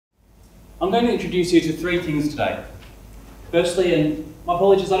I'm going to introduce you to three things today. Firstly, and my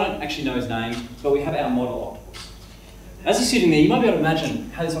apologies, I don't actually know his name, but we have our model octopus. As he's sitting there, you might be able to imagine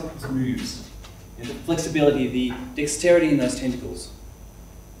how this octopus moves. The flexibility, the dexterity in those tentacles.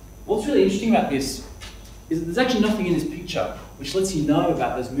 What's really interesting about this is that there's actually nothing in this picture which lets you know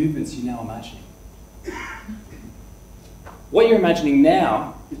about those movements you're now imagining. What you're imagining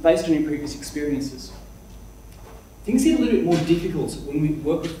now is based on your previous experiences. Things get a little bit more difficult when we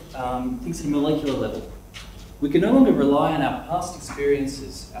work with things at a molecular level. We can no longer rely on our past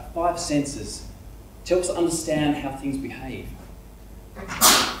experiences, our five senses, to help us understand how things behave.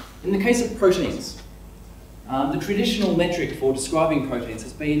 In the case of proteins, the traditional metric for describing proteins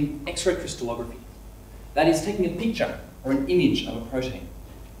has been X-ray crystallography. That is, taking a picture or an image of a protein.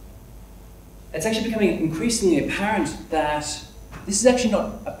 It's actually becoming increasingly apparent that this is actually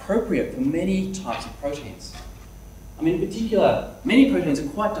not appropriate for many types of proteins. I mean, in particular, many proteins are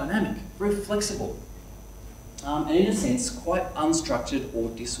quite dynamic, very flexible, and in a sense, quite unstructured or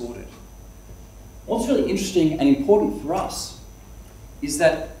disordered. What's really interesting and important for us is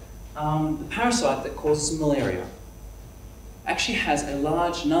that the parasite that causes malaria actually has a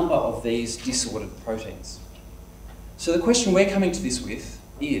large number of these disordered proteins. So the question we're coming to this with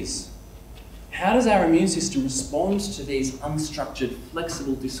is, how does our immune system respond to these unstructured,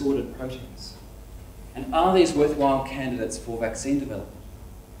 flexible, disordered proteins? And are these worthwhile candidates for vaccine development?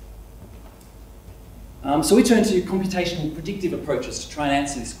 So we turn to computational predictive approaches to try and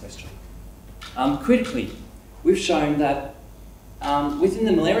answer this question. Critically, we've shown that within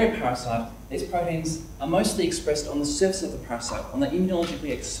the malaria parasite, these proteins are mostly expressed on the surface of the parasite, on the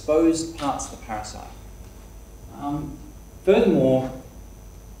immunologically exposed parts of the parasite. Furthermore,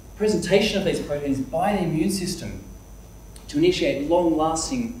 presentation of these proteins by the immune system to initiate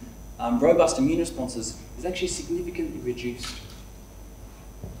long-lasting, robust immune responses is actually significantly reduced.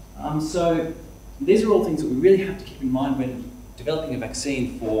 So these are all things that we really have to keep in mind when developing a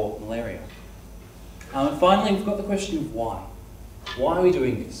vaccine for malaria. And finally, we've got the question of why. Why are we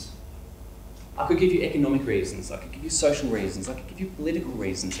doing this? I could give you economic reasons, I could give you social reasons, I could give you political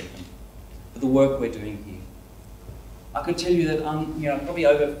reasons even for the work we're doing here. I could tell you that probably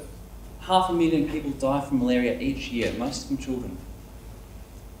over 500,000 people die from malaria each year, most of them children.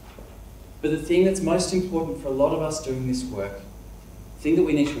 But the thing that's most important for a lot of us doing this work, the thing that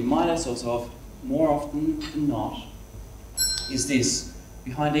we need to remind ourselves of more often than not, is this.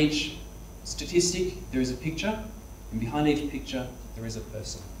 Behind each statistic, there is a picture, and behind each picture, there is a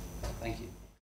person. Thank you.